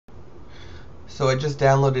So I just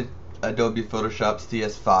downloaded Adobe Photoshop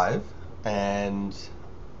CS5 and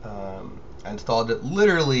I installed it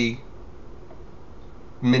literally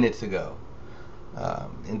minutes ago.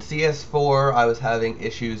 In CS4 I was having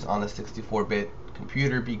issues on a 64-bit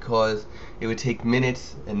computer because it would take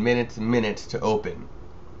minutes and minutes and minutes to open.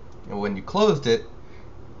 And when you closed it,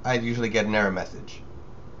 I'd usually get an error message.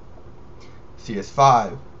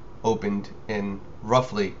 CS5 opened in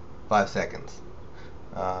roughly 5 seconds.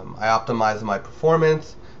 I optimized my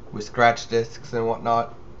performance with scratch disks and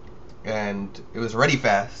whatnot, and it was already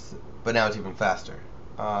fast, but now it's even faster.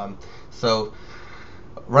 So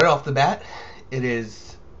right off the bat, it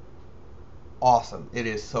is awesome. It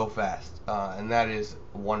is so fast, and that is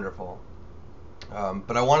wonderful.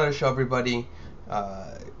 But I wanted to show everybody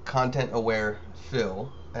Content Aware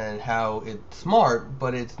Fill and how it's smart,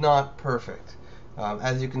 but it's not perfect.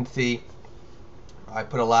 As you can see, I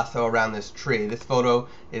put a lasso around this tree. This photo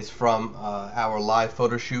is from our live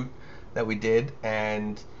photo shoot that we did,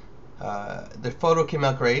 and the photo came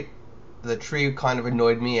out great. The tree kind of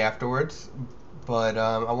annoyed me afterwards, but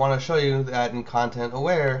I want to show you that in Content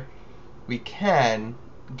Aware we can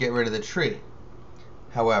get rid of the tree.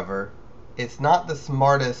 However, it's not the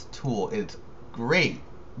smartest tool. It's great,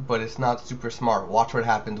 but it's not super smart. Watch what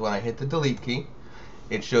happens when I hit the delete key.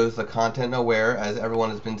 It shows the Content Aware as everyone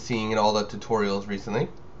has been seeing in all the tutorials recently.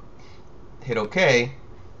 Hit OK.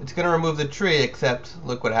 It's going to remove the tree, except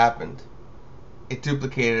look what happened. It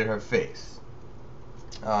duplicated her face.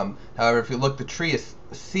 However, if you look, the tree is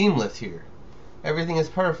seamless here. Everything is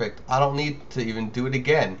perfect. I don't need to even do it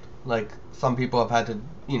again like some people have had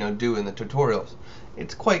to do in the tutorials.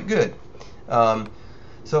 It's quite good.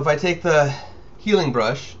 So if I take the healing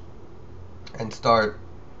brush and start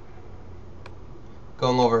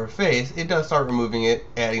going over her face, it does start removing it,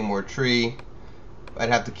 adding more tree. I'd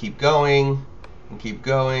have to keep going and keep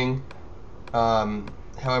going.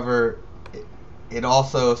 However, it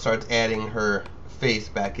also starts adding her face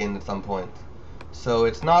back in at some point. So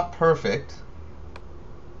it's not perfect.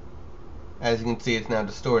 As you can see, it's now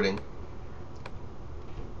distorting.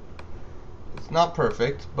 It's not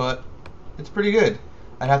perfect, but it's pretty good.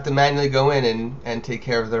 I'd have to manually go in and take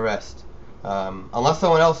care of the rest. Unless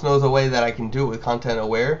someone else knows a way that I can do it with Content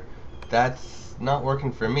Aware, that's not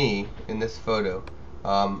working for me in this photo.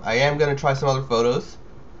 I am going to try some other photos,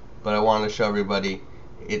 but I wanted to show everybody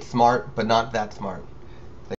it's smart, but not that smart.